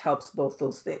rest helps both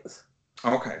those things.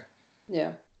 Okay.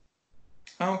 Yeah.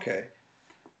 Okay.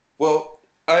 Well,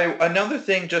 another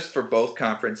thing just for both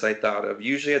conference I thought of,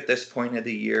 usually at this point of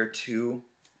the year too,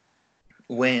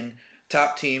 when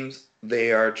top teams,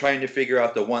 they are trying to figure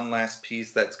out the one last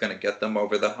piece that's going to get them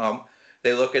over the hump.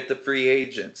 They look at the free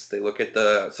agents. They look at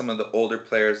some of the older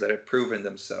players that have proven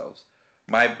themselves.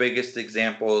 My biggest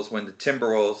example is when the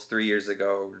Timberwolves 3 years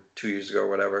ago or 2 years ago or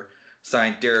whatever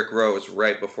signed Derrick Rose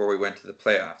right before we went to the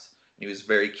playoffs. He was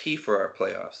very key for our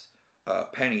playoffs.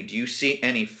 Penny, do you see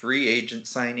any free agent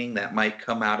signing that might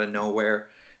come out of nowhere?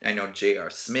 I know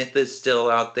J.R. Smith is still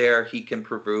out there. He can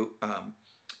provide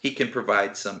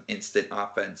some instant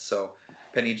offense. So,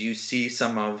 Penny, do you see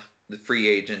some of the free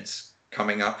agents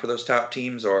coming up for those top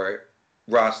teams, or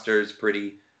rosters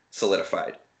pretty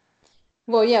solidified?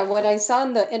 Well, yeah, what I saw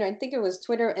on I think it was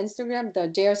Twitter, Instagram, the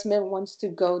J.R. Smith wants to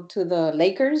go to the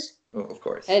Lakers. Oh, of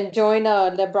course. And join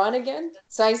LeBron again.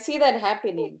 So I see that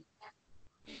happening.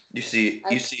 You see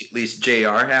at least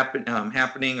JR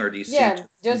happening, or do you see? Yeah,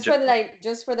 just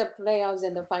for the playoffs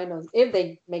and the finals, if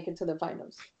they make it to the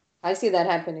finals, I see that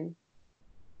happening.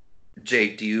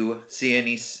 Jay, do you see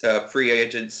any free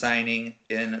agent signing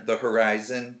in the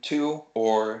horizon too,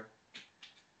 or?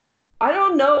 I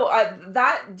don't know.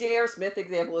 That J.R. Smith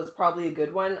example is probably a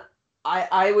good one.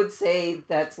 I would say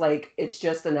that's like it's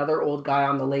just another old guy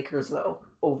on the Lakers though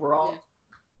overall.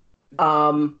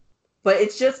 Yeah. But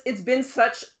it's been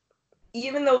such,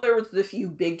 even though there was the few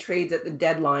big trades at the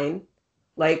deadline,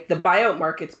 like the buyout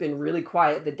market's been really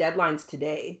quiet. The deadline's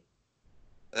today.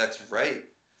 That's right.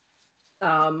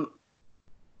 I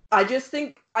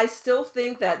still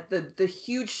think that the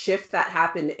huge shift that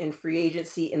happened in free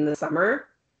agency in the summer,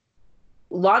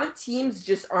 a lot of teams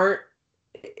just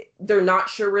they're not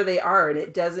sure where they are, and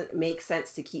it doesn't make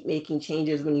sense to keep making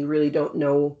changes when you really don't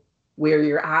know where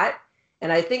you're at.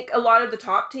 And I think a lot of the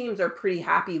top teams are pretty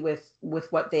happy with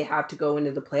what they have to go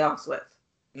into the playoffs with.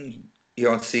 You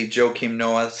don't see Joakim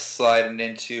Noah sliding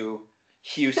into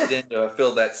Houston to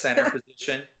fill that center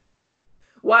position?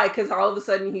 Why? Because all of a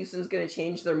sudden Houston's going to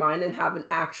change their mind and have an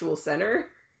actual center?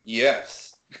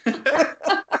 Yes.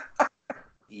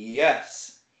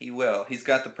 Yes, he will. He's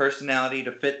got the personality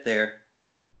to fit there.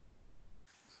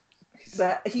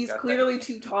 He's clearly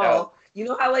too tall. You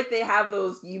know how like they have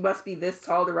those, you must be this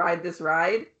tall to ride this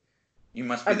ride? You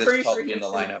must be this tall to be in the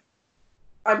lineup.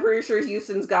 I'm pretty sure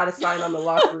Houston's got a sign on the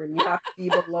locker room. You have to be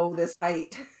below this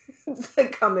height to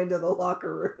come into the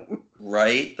locker room.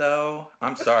 Right, though?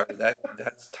 I'm sorry.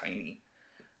 That's tiny.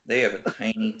 They have a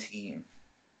tiny team.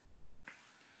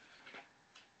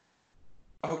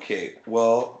 Okay,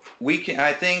 well,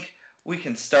 I think we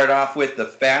can start off with the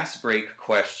fast break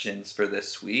questions for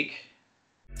this week.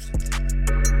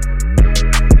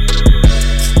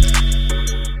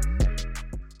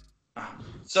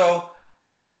 So,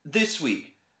 this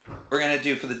week, we're going to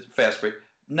do for the fast break,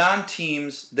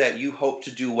 non-teams that you hope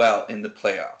to do well in the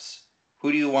playoffs.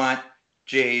 Who do you want,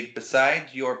 Jade,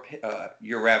 besides your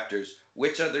Raptors,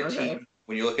 which other team,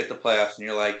 when you look at the playoffs and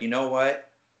you're like, you know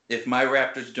what, if my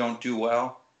Raptors don't do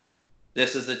well,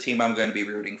 this is the team I'm going to be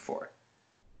rooting for?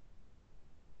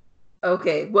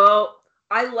 Okay, well,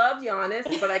 I love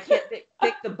Giannis, but I can't pick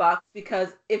the Bucks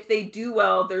because if they do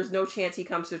well, there's no chance he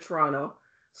comes to Toronto.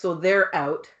 So they're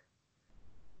out.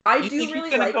 I do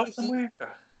really like the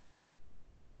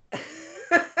Heat.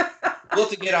 We'll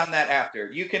have to get on that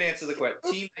after. You can answer the question.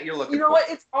 Team that you're looking for. You know what?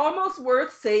 It's almost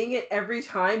worth saying it every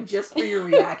time just for your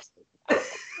reaction.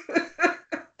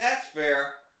 That's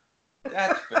fair.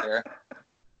 That's fair.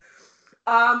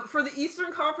 For the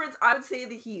Eastern Conference, I would say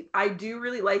the Heat. I do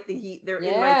really like the Heat. They're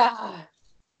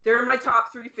my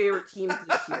top 3 favorite teams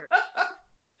this year.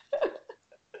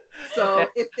 So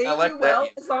if they do well,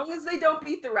 as long as they don't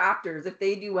beat the Raptors, if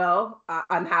they do well,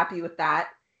 I'm happy with that.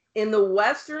 In the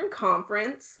Western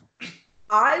Conference,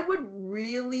 I would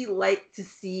really like to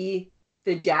see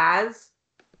the Jazz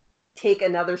take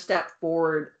another step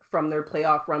forward from their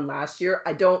playoff run last year.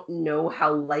 I don't know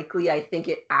how likely I think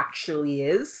it actually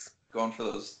is. Going for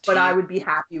those teams. But I would be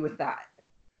happy with that.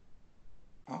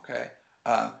 Okay.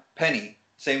 Penny,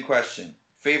 same question.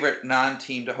 Favorite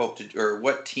non-team to hope to, or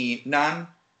what team,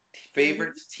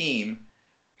 non-favorite team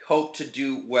hope to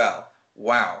do well?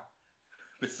 Wow.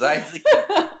 Besides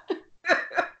the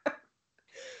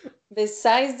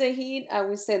Besides the Heat, I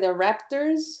would say the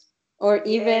Raptors, or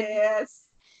even. Yes.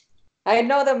 I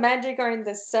know the Magic are in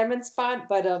the 7th spot,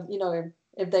 but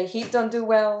if the Heat don't do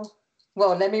well,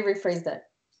 let me rephrase that.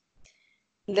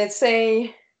 Let's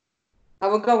say I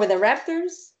would go with the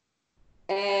Raptors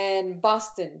and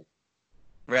Boston.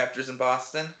 Raptors in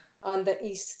Boston? On the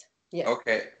East, yeah.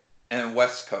 Okay, and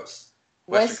West Coast.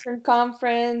 Western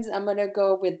Conference, I'm going to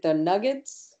go with the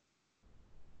Nuggets.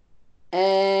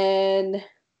 And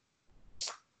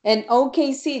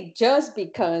OKC, just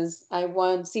because I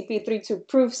want CP3 to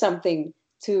prove something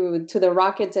to the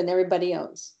Rockets and everybody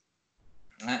else.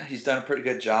 He's done a pretty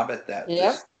good job at that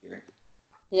this year.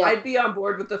 Yeah, I'd be on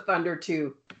board with the Thunder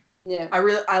too. Yeah,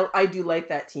 I do like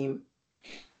that team.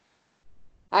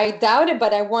 I doubt it,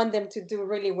 but I want them to do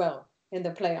really well in the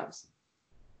playoffs.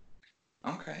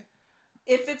 Okay.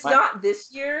 If it's not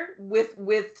this year with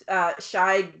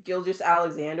Shai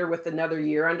Gilgeous-Alexander with another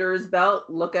year under his belt,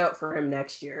 look out for him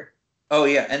next year. Oh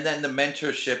yeah, and then the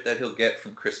mentorship that he'll get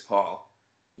from Chris Paul.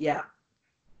 Yeah.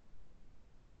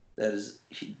 That is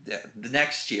the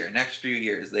next few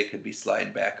years, they could be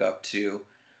sliding back up to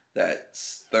that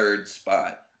 3rd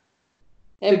spot.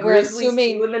 And the Grizzlies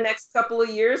too in the next couple of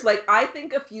years. Like, I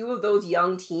think a few of those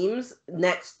young teams,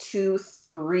 next 2,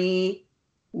 3,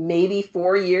 maybe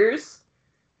 4 years,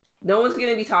 no one's going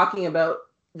to be talking about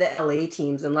the LA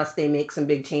teams unless they make some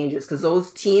big changes. Because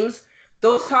those teams,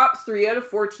 those top 3 out of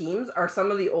 4 teams are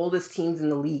some of the oldest teams in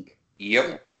the league.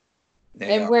 Yep.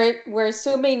 And we're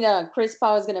assuming Chris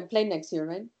Paul is going to play next year,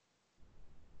 right?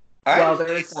 Well,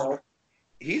 there's so.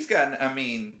 He's gotten. I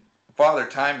mean, Father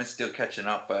Time is still catching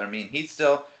up, but I mean, he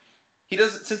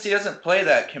doesn't play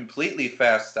that completely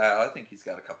fast style. I think he's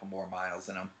got a couple more miles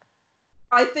in him.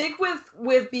 I think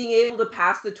with being able to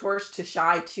pass the torch to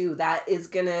Shai too, that is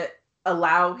going to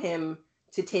allow him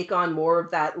to take on more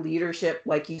of that leadership,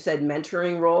 like you said,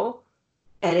 mentoring role,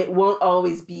 and it won't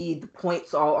always be the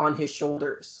points all on his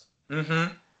shoulders.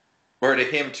 Mm-hmm. Or to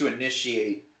him to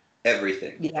initiate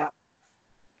everything. Yeah.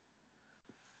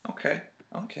 Okay.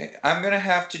 I'm gonna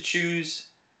have to choose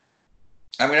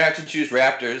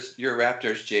Raptors. Your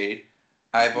Raptors, Jade.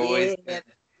 I've always been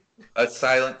a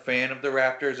silent fan of the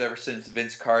Raptors ever since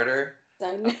Vince Carter.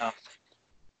 And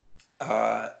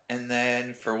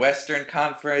then for Western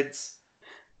Conference,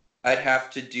 I'd have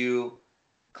to do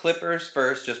Clippers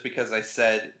first, just because I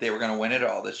said they were going to win it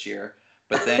all this year.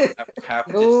 But then I would have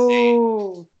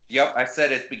to say, I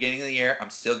said at the beginning of the year, I'm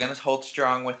still going to hold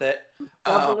strong with it.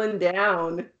 Doubling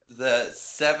down. The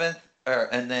 7th,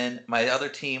 and then my other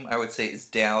team, I would say, is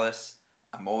Dallas.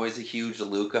 I'm always a huge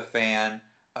Luka fan.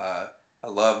 I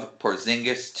love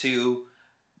Porzingis too.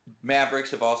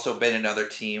 Mavericks have also been another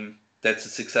team that's a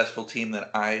successful team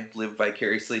that I live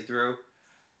vicariously through.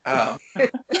 That's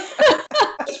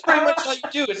pretty much all you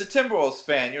do as a Timberwolves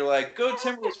fan. You're like, go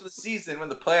Timberwolves for the season. When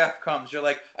the playoff comes, you're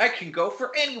like, I can go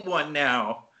for anyone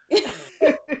now.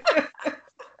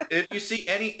 If you see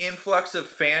any influx of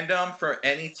fandom for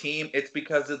any team, it's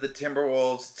because of the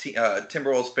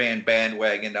Timberwolves fan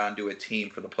bandwagoned onto a team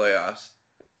for the playoffs.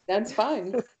 That's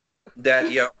fine.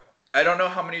 I don't know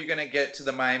how many you're gonna get to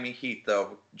the Miami Heat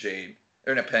though, Jade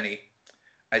or no, Penny.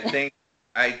 I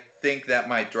think that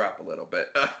might drop a little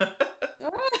bit.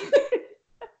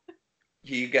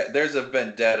 There's a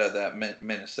vendetta that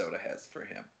Minnesota has for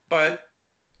him. But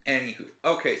anywho,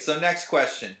 okay. So next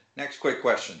quick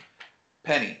question.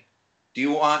 Penny, do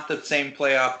you want the same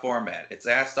playoff format? It's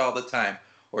asked all the time,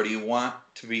 or do you want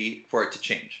for it to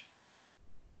change?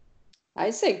 I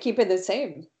say keep it the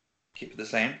same. Keep it the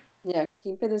same? Yeah,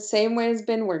 keep it the same way it's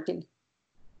been working.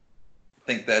 I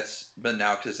think that's been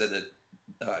now because of the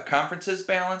conferences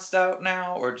balanced out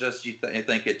now, or just you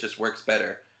think it just works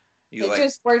better It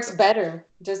just works better,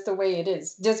 just the way it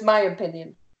is. Just my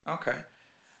opinion. Okay.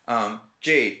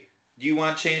 Jade, do you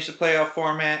want to change the playoff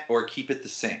format or keep it the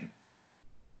same?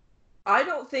 I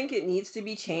don't think it needs to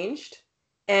be changed.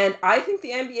 And I think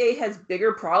the NBA has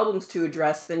bigger problems to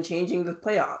address than changing the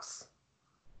playoffs.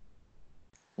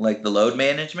 Like the load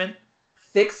management?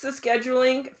 Fix the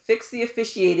scheduling, fix the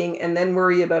officiating, and then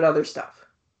worry about other stuff.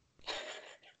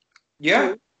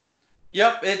 Yeah.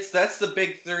 Yep, that's the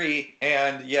big three,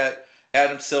 and yet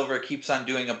Adam Silver keeps on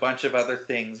doing a bunch of other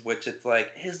things, which it's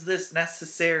like, is this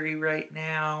necessary right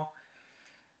now?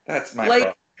 That's my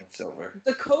problem with Silver.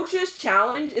 The coach's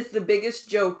challenge is the biggest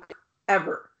joke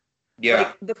ever. Yeah.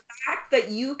 Like, the fact that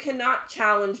you cannot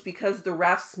challenge because the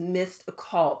refs missed a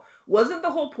call. Wasn't the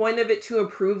whole point of it to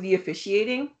improve the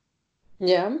officiating?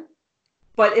 Yeah.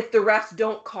 But if the refs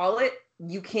don't call it,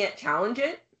 you can't challenge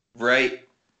it? Right.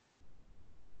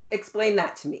 Explain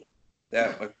that to me.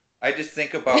 I just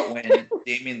think about when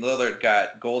Damian Lillard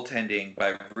got goaltending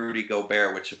by Rudy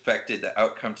Gobert, which affected the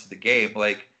outcome to the game.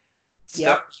 Like,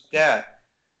 stuff like that.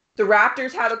 The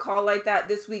Raptors had a call like that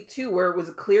this week too, where it was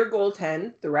a clear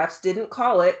goaltend. The refs didn't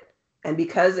call it, and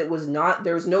because it was not,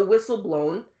 there was no whistle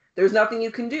blown. There's nothing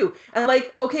you can do. And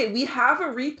like, okay, we have a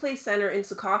replay center in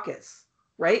Secaucus,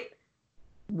 right?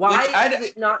 Why is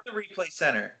it not the replay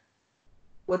center?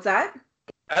 What's that?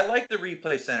 I like the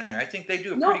replay center. I think they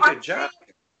do a pretty good job.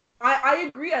 I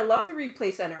agree. I love the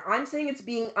replay center. I'm saying it's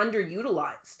being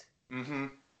underutilized. Mm-hmm.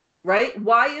 Right?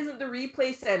 Why isn't the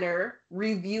replay center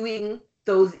reviewing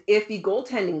those iffy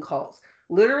goaltending calls?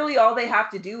 Literally, all they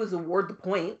have to do is award the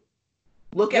point.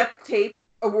 Look at the tape,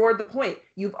 award the point.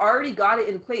 You've already got it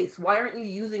in place. Why aren't you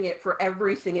using it for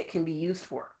everything it can be used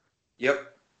for?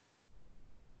 Yep.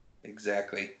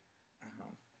 Exactly.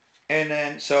 And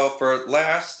then, so for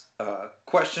last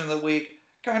question of the week,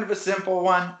 kind of a simple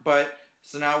one, but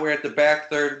so now we're at the back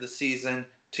third of the season.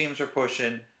 Teams are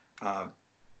pushing.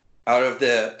 Out of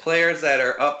the players that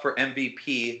are up for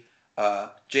MVP,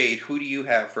 Jade, who do you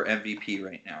have for MVP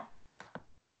right now?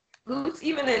 Who's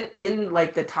even in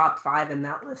like the top 5 in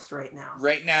that list right now?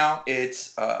 Right now,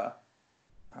 it's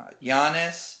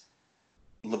Giannis,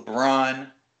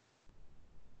 LeBron,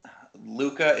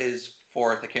 Luka is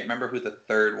 4th. I can't remember who the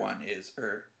 3rd one is.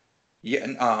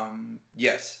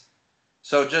 Yes.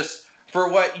 So just for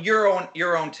what your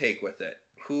own take with it,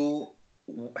 who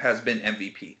has been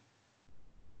MVP?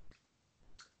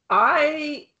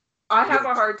 I have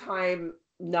a hard time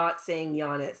not saying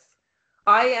Giannis.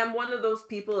 I am one of those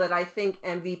people that I think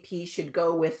MVP should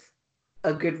go with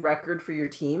a good record for your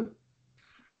team.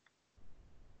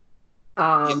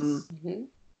 Yes.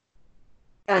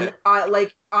 And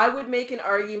I would make an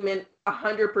argument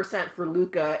 100% for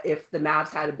Luka if the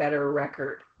Mavs had a better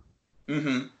record.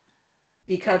 Mm-hmm.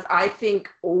 Because I think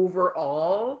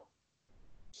overall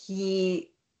he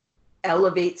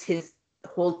elevates his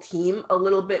whole team a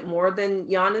little bit more than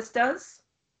Giannis does.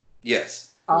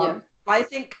 Yes. I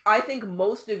think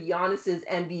most of Giannis's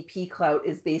MVP clout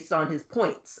is based on his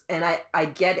points, and I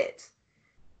get it.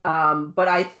 But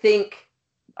I think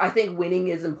winning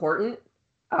is important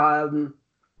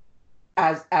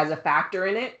as a factor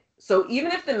in it. So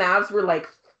even if the Mavs were like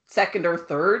 2nd or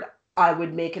 3rd, I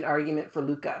would make an argument for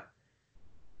Luka.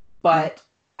 But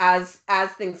as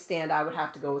things stand, I would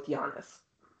have to go with Giannis.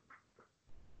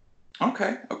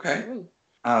 Okay.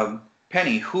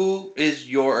 Penny, who is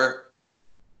your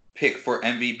pick for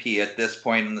MVP at this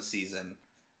point in the season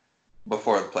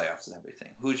before the playoffs and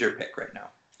everything? Who's your pick right now?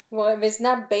 Well, if it's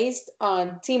not based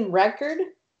on team record,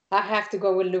 I have to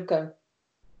go with Luka.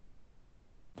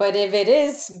 But if it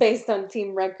is based on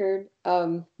team record,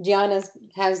 Giannis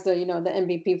has the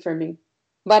MVP for me.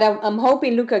 But I'm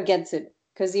hoping Luka gets it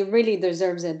because he really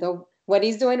deserves it. Though what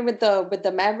he's doing with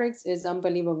the Mavericks is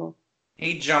unbelievable.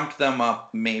 He jumped them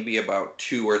up maybe about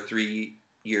 2 or 3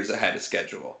 years ahead of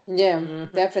schedule. Yeah,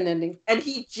 definitely. And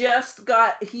he just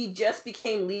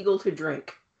became legal to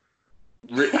drink.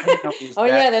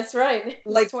 Yeah, that's right.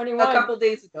 Like 21. a couple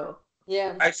days ago.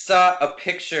 Yeah. I saw a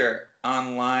picture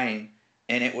online,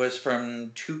 and it was from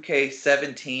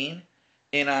 2K17.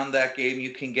 And on that game,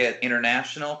 you can get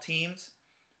international teams.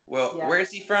 Well, Where is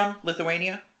he from?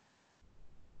 Lithuania?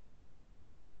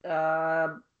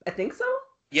 I think so.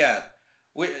 Yeah.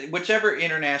 Whichever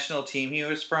international team he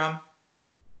was from,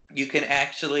 you can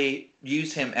actually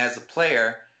use him as a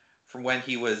player from when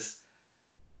he was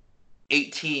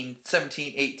 17,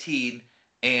 18,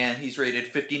 and he's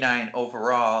rated 59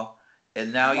 overall.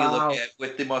 And now you look at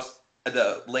with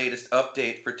the latest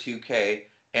update for 2K,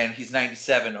 and he's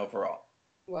 97 overall.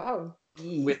 Wow.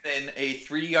 Within a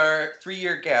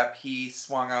 3-year gap, he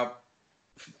swung up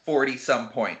 40 some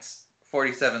points,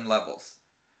 47 levels.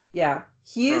 Yeah,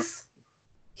 he's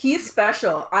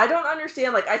special. I don't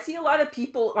understand. Like, I see a lot of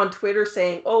people on Twitter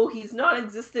saying, "Oh, he's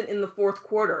non-existent in the fourth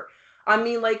quarter." I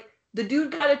mean, like, the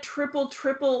dude got a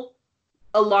triple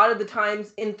a lot of the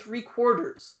times in 3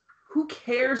 quarters. Who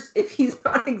cares if he's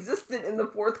non-existent in the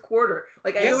fourth quarter?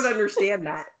 Like, I don't understand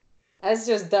that. That's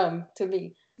just dumb to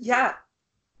me. Yeah.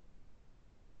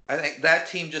 I think that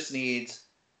team just needs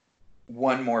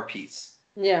one more piece.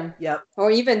 Yeah. Yep.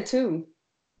 Or even 2.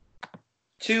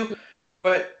 2,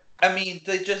 but I mean,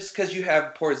 they just because you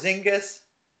have Porzingis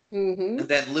and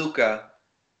then Luka,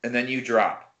 and then you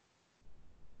drop.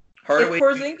 Hardaway if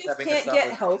Porzingis can't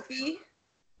get healthy,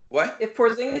 what? If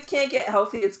Porzingis can't get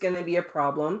healthy, it's going to be a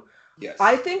problem. Yes.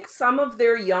 I think some of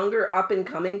their younger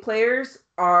up-and-coming players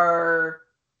are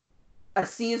a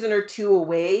season or 2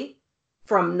 away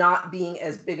from not being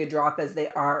as big a drop as they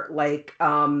are. Like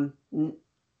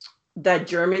that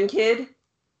German kid,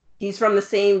 he's from the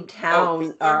same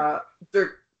town.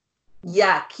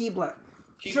 Keebler.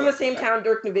 He's from the same town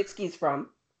Dirk Nowitzki's from,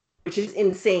 which is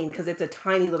insane because it's a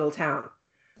tiny little town.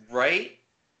 Right?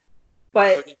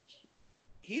 But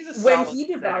when he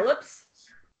develops,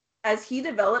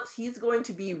 he's going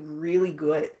to be really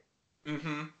good.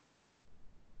 Mm-hmm.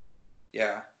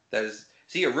 Yeah, that is.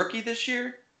 Is he a rookie this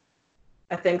year?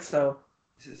 I think so.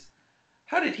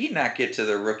 How did he not get to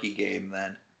the rookie game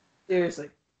then? Seriously.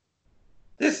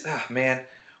 Man,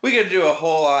 we got to do a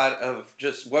whole lot of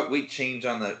just what we change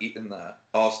in the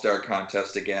All-Star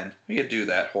contest again. We could do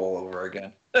that whole over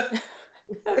again.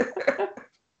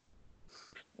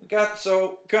 Got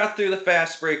through the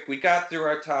fast break. We got through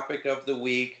our topic of the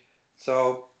week.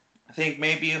 So I think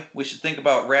maybe we should think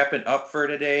about wrapping up for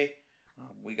today.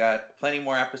 We got plenty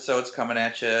more episodes coming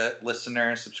at you,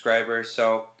 listeners, subscribers.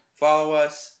 So follow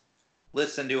us,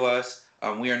 listen to us.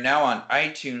 We are now on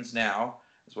iTunes now,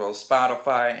 as well as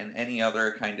Spotify and any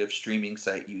other kind of streaming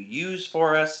site you use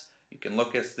for us. You can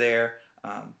look us there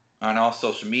on all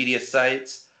social media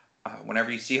sites.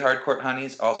 Whenever you see Hardcourt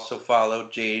Honeys, also follow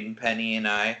Jade and Penny and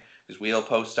I, because we'll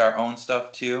post our own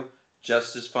stuff too.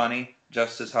 Just as funny,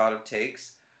 just as hot of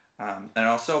takes. And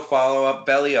also follow up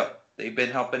Belly Up. They've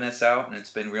been helping us out, and it's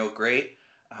been real great.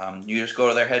 You just go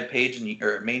to their head page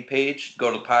or main page,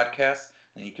 go to the podcast,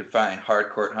 and you can find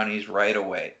Hardcourt Honeys right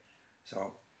away.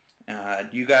 So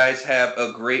you guys have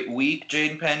a great week,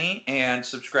 Jade and Penny, and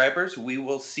subscribers. We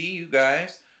will see you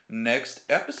guys next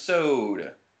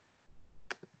episode.